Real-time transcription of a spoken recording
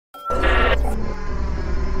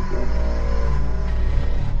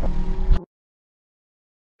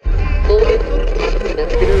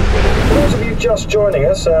just joining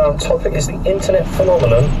us, our topic is the internet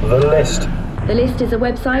phenomenon, The List. The List is a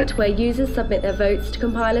website where users submit their votes to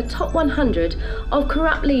compile a top 100 of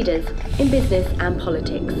corrupt leaders in business and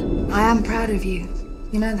politics. I am proud of you.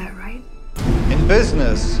 You know that, right? In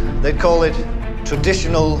business, they call it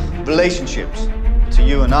traditional relationships. To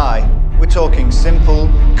you and I, we're talking simple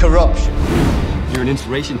corruption. You're an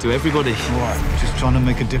inspiration to everybody. What? Just trying to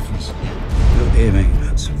make a difference. You're aiming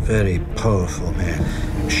at some very powerful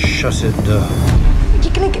men. Shut it down.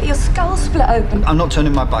 You're gonna get your skull split open. I'm not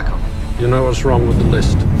turning my back on. You know what's wrong with The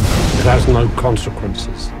List? It has no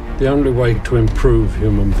consequences. The only way to improve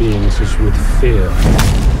human beings is with fear.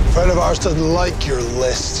 A friend of ours doesn't like your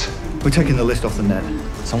list. We're taking The List off the net.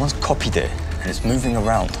 Someone's copied it, and it's moving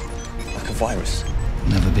around like a virus.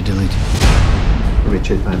 Never be deleted.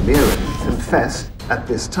 Richard Van Buren confessed at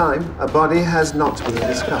this time a body has not been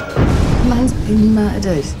discovered. Man's been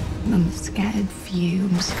murdered. I'm scared for you.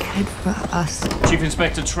 I'm scared for us. Chief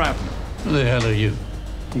Inspector Trout. Who the hell are you?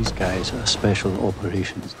 These guys are special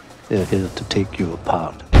operations. They're here to take you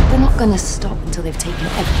apart. They're not gonna stop until they've taken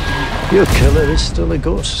everything. Your killer is still a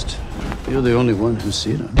ghost. You're the only one who's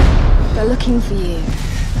seen him. They're looking for you.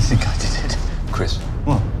 I think I did it. Chris.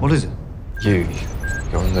 What? What is it? You're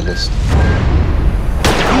on the list.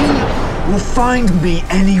 You will find me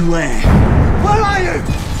anywhere. Where are you?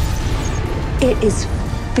 It is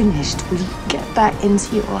finished. Will you get that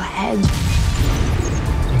into your head?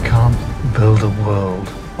 You can't build a world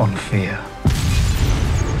on fear.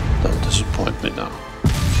 Don't disappoint me now.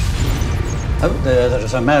 Out there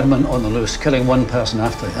is a madman on the loose, killing one person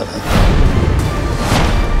after the other.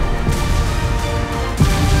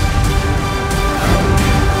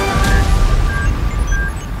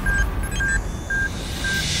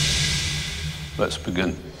 Let's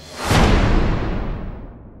begin.